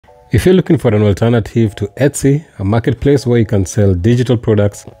If you're looking for an alternative to Etsy, a marketplace where you can sell digital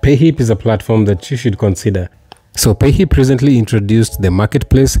products, Payhip is a platform that you should consider. So Payhip recently introduced the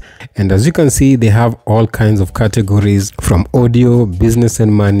marketplace, and as you can see, they have all kinds of categories from audio, business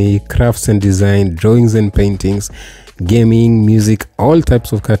and money, crafts and design, drawings and paintings, gaming, music, all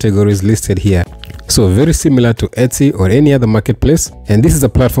types of categories listed here. So very similar to Etsy or any other marketplace, and this is a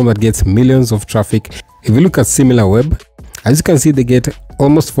platform that gets millions of traffic. If you look at SimilarWeb, as you can see, they get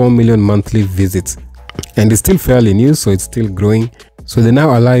almost 4 million monthly visits, and it's still fairly new, so it's still growing. So they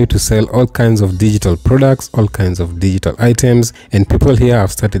now allow you to sell all kinds of digital products, all kinds of digital items, and people here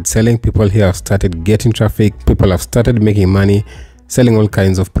have started selling, people here have started getting traffic, people have started making money selling all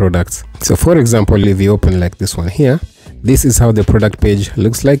kinds of products. So for example, if you open like this one here, this is how the product page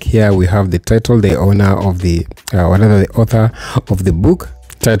looks like. Here we have the title, the owner of the the author of the book,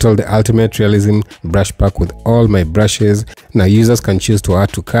 titled The Ultimate Realism Brush Pack with all my brushes. Now users can choose to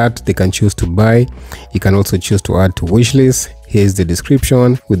add to cart, they can choose to buy, you can also choose to add to wish list. Here's the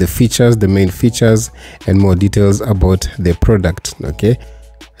description with the features, the main features, and more details about the product. Okay,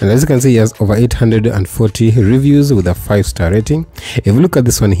 and as you can see, he has over 840 reviews with a 5-star rating. If you look at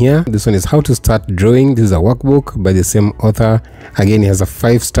this one here, this one is how to start drawing. This is a workbook by the same author. Again, he has a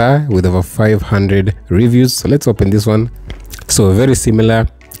 5-star with over 500 reviews. So let's open this one. So very similar.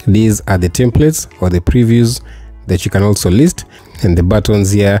 These are the templates or the previews that you can also list, and the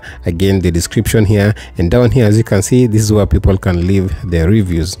buttons here, again the description here, and down here as you can see, this is where people can leave their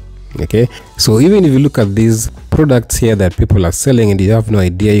reviews. Okay, so even if you look at these products here that people are selling and you have no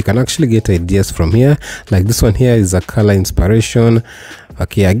idea, you can actually get ideas from here. Like this one here is a color inspiration.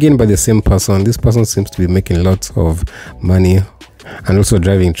 Okay, again by the same person. This person seems to be making lots of money and also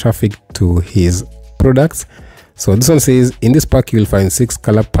driving traffic to his products. So this one says, in this pack you will find 6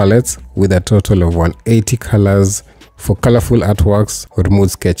 color palettes with a total of 180 colors for colorful artworks or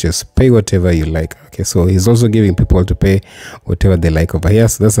mood sketches. Pay whatever you like. Okay, so he's also giving people to pay whatever they like over here.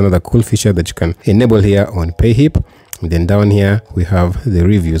 So that's another cool feature that you can enable here on Payhip. And then down here we have the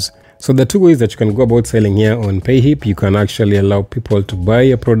reviews. So the 2 ways that you can go about selling here on Payhip. You can actually allow people to buy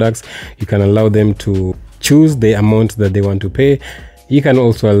your products. You can allow them to choose the amount that they want to pay. You can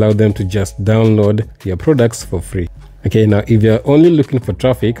also allow them to just download your products for free. Okay, now if you're only looking for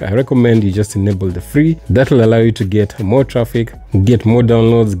traffic, I recommend you just enable the free. That will allow you to get more traffic, get more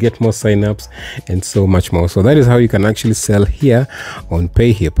downloads, get more signups, and so much more. So that is how you can actually sell here on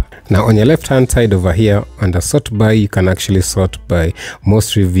Payhip. Now on your left hand side over here under sort by, you can actually sort by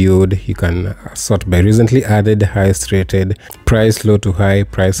most reviewed, you can sort by recently added, highest rated, price low to high,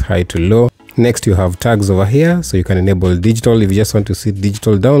 price high to low. Next you have tags over here, so you can enable digital. If you just want to see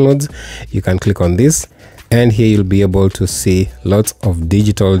digital downloads, you can click on this, and here you'll be able to see lots of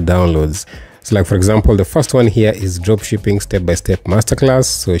digital downloads. So like for example, the first one here is dropshipping step-by-step masterclass.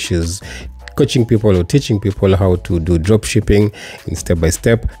 So she's coaching people or teaching people how to do dropshipping in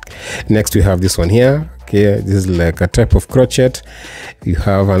step-by-step. Next we have this one here. Okay, this is like a type of crochet. You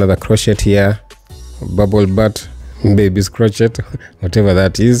have another crochet here, bubble butt, baby's crochet, whatever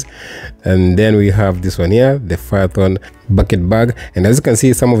that is. And then we have this one here, the Python bucket bag, and as you can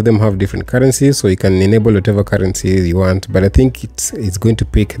see, some of them have different currencies, so you can enable whatever currency you want, but I think it's going to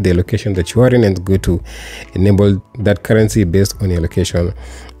pick the location that you are in and go to enable that currency based on your location.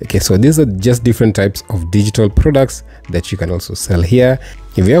 Okay, so these are just different types of digital products that you can also sell here.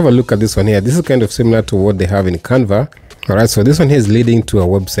 If you have a look at this one here, this is kind of similar to what they have in Canva. All right, so this one here is leading to a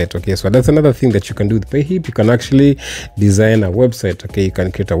website. Okay, so that's another thing that you can do with Payhip. You can actually design a website. Okay, you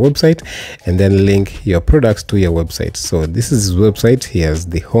can create a website and then link your products to your website. So this is his website. He has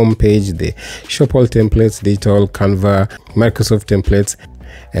the home page, the shop all templates, digital, Canva, Microsoft templates,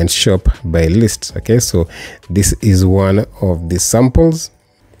 and shop by list. Okay, so this is one of the samples,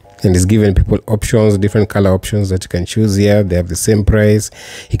 and it's giving people options, different color options that you can choose here. They have the same price.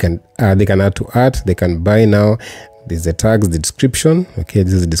 They can add to art, they can buy now. There's the tags, the description. Okay,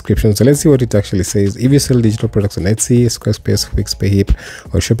 this is the description. So let's see what it actually says. If you sell digital products on Etsy, Squarespace, Wix, Payhip,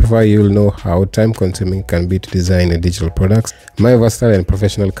 or Shopify, you'll know how time-consuming can be to design a digital products. My versatile and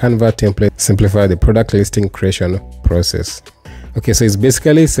professional Canva template simplify the product listing creation process. Okay, so it's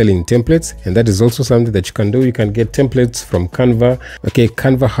basically selling templates, and that is also something that you can do. You can get templates from Canva. Okay,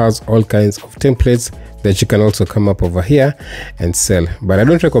 Canva has all kinds of templates that you can also come up over here and sell, but I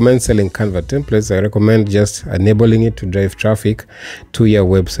don't recommend selling Canva templates. I recommend just enabling it to drive traffic to your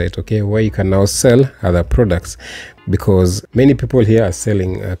website, okay, where you can now sell other products, because many people here are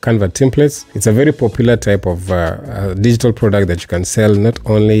selling Canva templates. It's a very popular type of digital product that you can sell not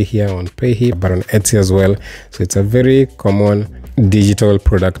only here on Payhip but on Etsy as well. So it's a very common digital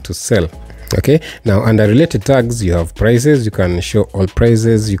product to sell. Okay, now under related tags you have prices. You can show all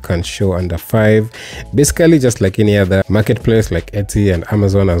prices, you can show under 5, basically just like any other marketplace like Etsy and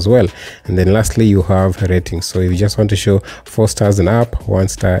Amazon as well. And then lastly you have ratings. So if you just want to show 4 stars and up, 1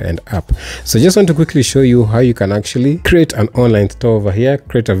 star and up. So just want to quickly show you how you can actually create an online store over here,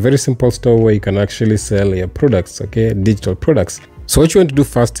 create a very simple store where you can actually sell your products, okay, digital products. So what you want to do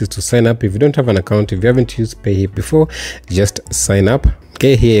first is to sign up. If you don't have an account, if you haven't used Payhip before, just sign up.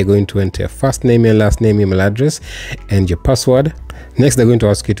 Okay, here you're going to enter your first name, your last name, email address, and your password. Next, they're going to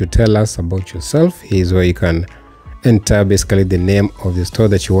ask you to tell us about yourself. Here's where you can enter basically the name of the store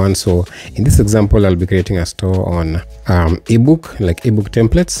that you want. So in this example, I'll be creating a store on ebook, like ebook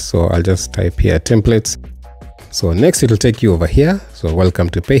templates. So I'll just type here templates. So next it will take you over here. So welcome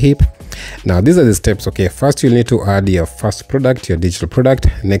to Payhip. Now these are the steps. Okay, first you'll need to add your first product, your digital product.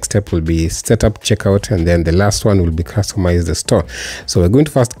 Next step will be setup, checkout, and then the last one will be customize the store. So we're going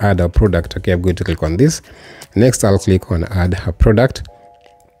to first add our product. Okay, I'm going to click on this. Next I'll click on add a product.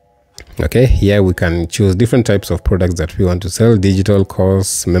 Okay, here we can choose different types of products that we want to sell: digital,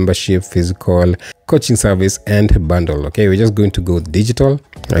 course, membership, physical, coaching service, and bundle. Okay, we're just going to go digital.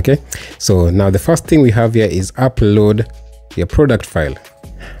 Okay, so now the first thing we have here is upload your product file.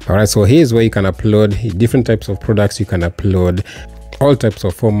 All right, so here's where you can upload different types of products. You can upload all types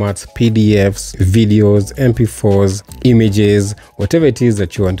of formats: PDFs, videos, MP4s, images, whatever it is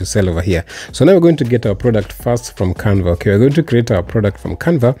that you want to sell over here. So now we're going to get our product first from Canva. Okay, we're going to create our product from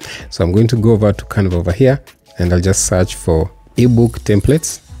Canva. So I'm going to go over to Canva over here, and I'll just search for ebook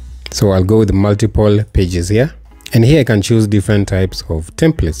templates. So I'll go with multiple pages here, and here I can choose different types of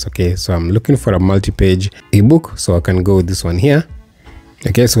templates. Okay, so I'm looking for a multi-page ebook, so I can go with this one here.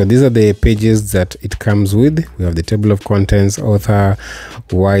 Okay, so these are the pages that it comes with. We have the table of contents, author,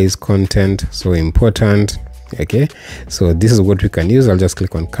 why is content so important. Okay, so this is what we can use. I'll just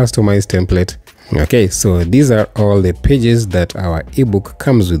click on customize template. Okay, so these are all the pages that our ebook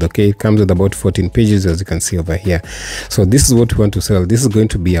comes with. Okay, it comes with about 14 pages, as you can see over here. So this is what we want to sell. This is going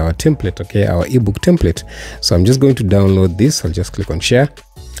to be our template, okay, our ebook template. So I'm just going to download this. I'll just click on share,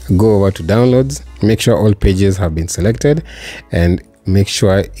 go over to downloads, make sure all pages have been selected, and make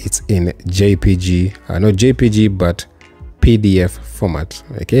sure it's in JPG, not JPG, but PDF format.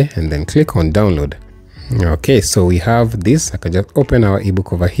 Okay, and then click on download. Okay, so we have this. I can just open our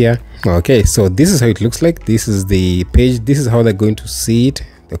ebook over here. Okay, so this is how it looks like. This is the page. This is how they're going to see it.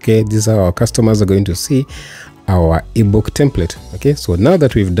 Okay, this is how our customers are going to see our ebook template. Okay, so now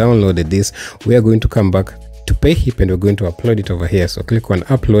that we've downloaded this, we are going to come back to Payhip and we're going to upload it over here. So click on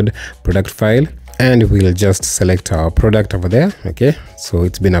upload product file, and we'll just select our product over there. Okay, so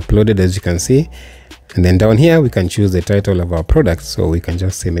it's been uploaded, as you can see. And then down here we can choose the title of our product. So we can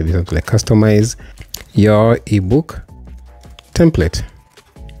just say maybe something like customize your ebook template.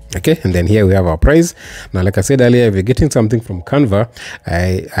 Okay, and then here we have our price. Now, like I said earlier, if you're getting something from Canva,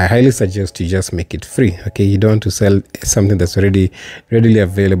 I highly suggest you just make it free. Okay, you don't want to sell something that's already readily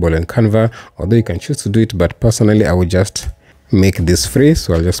available on Canva, although you can choose to do it, but personally I would just make this free.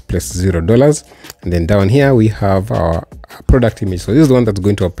 So I'll just place $0, and then down here we have our product image. So this is the one that's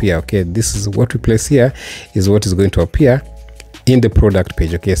going to appear. Okay, this is what we place here is what is going to appear in the product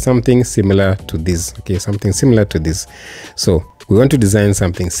page. Okay, something similar to this. Okay, something similar to this. So we want to design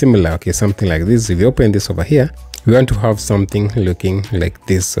something similar. Okay, something like this. If you open this over here, we want to have something looking like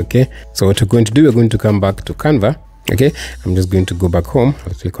this. Okay, so what we're going to do, we're going to come back to Canva. Okay, I'm just going to go back home.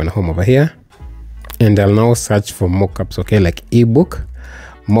 I'll click on home over here, and I'll now search for mockups. Okay, like ebook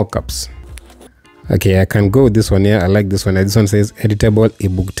mockups. Okay, I can go with this one here. I like this one. This one says editable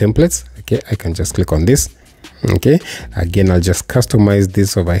ebook templates. Okay, I can just click on this. Okay, again I'll just customize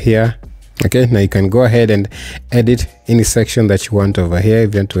this over here. Okay, now you can go ahead and edit any section that you want over here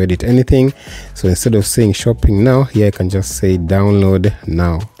if you want to edit anything. So instead of saying shopping now, here I can just say download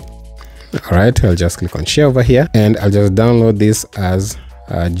now. All right, I'll just click on share over here, and I'll just download this as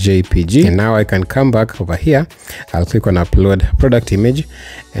JPG. And now I can come back over here. I'll click on upload product image,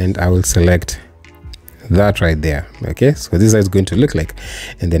 and I will select that right there. Okay, so this is how it's going to look like.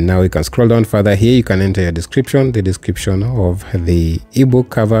 And then now we can scroll down further. Here you can enter your description, the description of the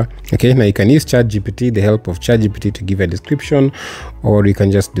ebook cover. Okay, now you can use ChatGPT, the help of ChatGPT, to give a description, or you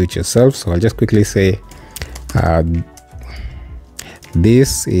can just do it yourself. So I'll just quickly say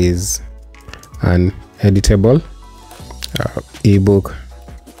this is an editable ebook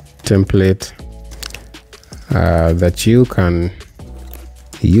template that you can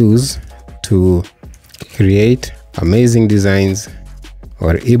use to create amazing designs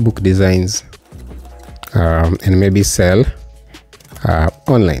or ebook designs and maybe sell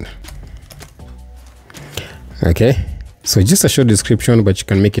online. Okay, so just a short description, but you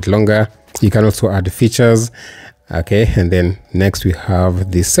can make it longer. You can also add features. Okay, and then next we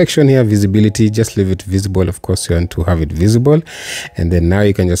have this section here, visibility. Just leave it visible. Of course, you want to have it visible. And then now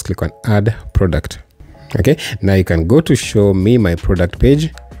you can just click on add product. Okay, now you can go to show me my product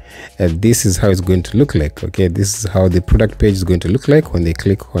page. And this is how it's going to look like. Okay, this is how the product page is going to look like when they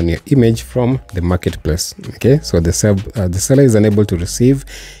click on your image from the marketplace. Okay, so the seller is unable to receive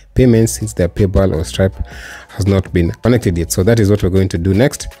payments since their PayPal or Stripe has not been connected yet. So that is what we're going to do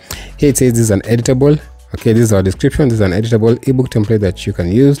next. Here it says this is an editable. Okay, this is our description. This is an editable ebook template that you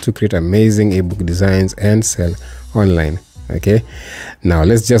can use to create amazing ebook designs and sell online. Okay, now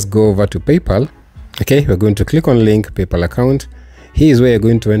let's just go over to PayPal. Okay, we're going to click on link PayPal account. Here is where you're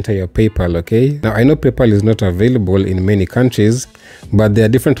going to enter your PayPal. Okay, now I know PayPal is not available in many countries, but there are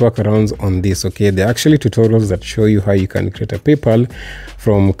different workarounds on this. Okay, there are actually tutorials that show you how you can create a PayPal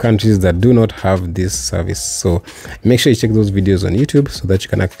from countries that do not have this service. So make sure you check those videos on YouTube so that you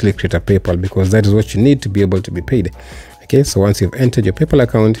can actually create a PayPal, because that is what you need to be able to be paid. Okay, so once you've entered your PayPal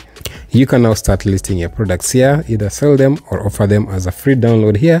account, you can now start listing your products here, either sell them or offer them as a free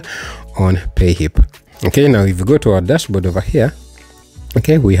download here on Payhip. Okay, now if you go to our dashboard over here,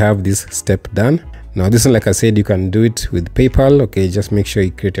 okay, we have this step done. Now this one, like I said, you can do it with PayPal. Okay, just make sure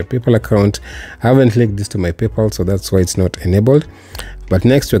you create your PayPal account. I haven't linked this to my PayPal, so that's why it's not enabled. But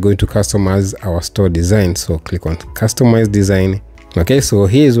next we're going to customize our store design. So click on customize design. Okay, so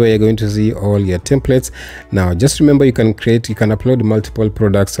here is where you're going to see all your templates. Now just remember, you can upload multiple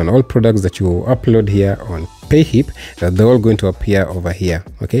products, and all products that you upload here on Payhip, that they're all going to appear over here.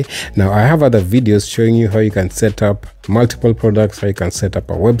 Okay, now I have other videos showing you how you can set up multiple products, how you can set up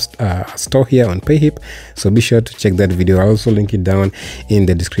a web store here on Payhip, so be sure to check that video. I'll also link it down in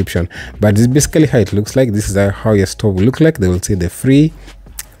the description. But this is basically how it looks like. This is how your store will look like. They will see the free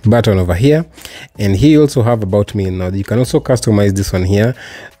button over here, and here you also have about me. Now you can also customize this one here.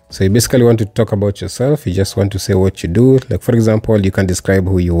 So you basically want to talk about yourself. You just want to say what you do. Like for example, you can describe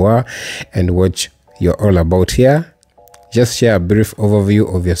who you are and what you're all about here. Just share a brief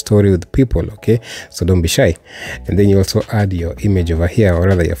overview of your story with people. Okay, so don't be shy. And then you also add your image over here, or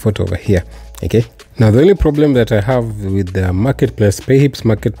rather your photo over here. Okay, now the only problem that I have with the marketplace, Payhip's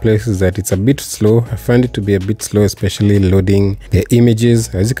marketplace, is that it's a bit slow. I find it to be a bit slow, especially loading the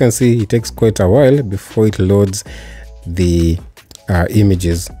images. As you can see, it takes quite a while before it loads the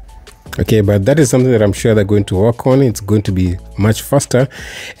images. Okay, but that is something that I'm sure they're going to work on. It's going to be much faster,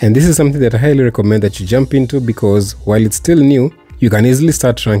 and this is something that I highly recommend that you jump into, because while it's still new, you can easily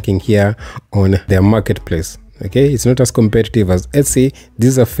start ranking here on their marketplace. Okay, it's not as competitive as Etsy. This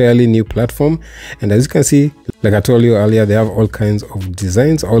is a fairly new platform, and as you can see, like I told you earlier, they have all kinds of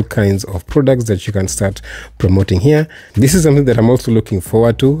designs, all kinds of products that you can start promoting here. This is something that I'm also looking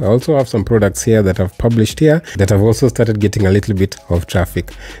forward to. I also have some products here that I've published here that have also started getting a little bit of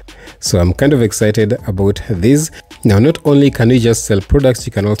traffic. So I'm kind of excited about this. Now, not only can you just sell products,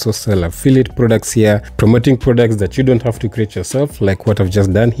 you can also sell affiliate products here, promoting products that you don't have to create yourself, like what I've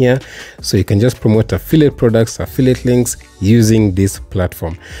just done here. So you can just promote affiliate products, affiliate links using this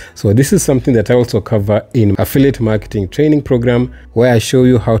platform. So this is something that I also cover in affiliate marketing training program, where I show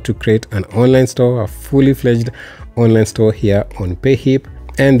you how to create an online store, a fully fledged online store here on Payhip,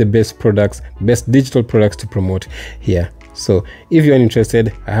 and the best digital products to promote here. So if you're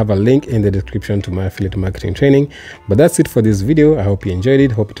interested, I have a link in the description to my affiliate marketing training. But that's it for this video. I hope you enjoyed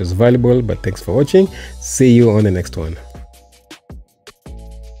it. Hope it was valuable. But thanks for watching. See you on the next one.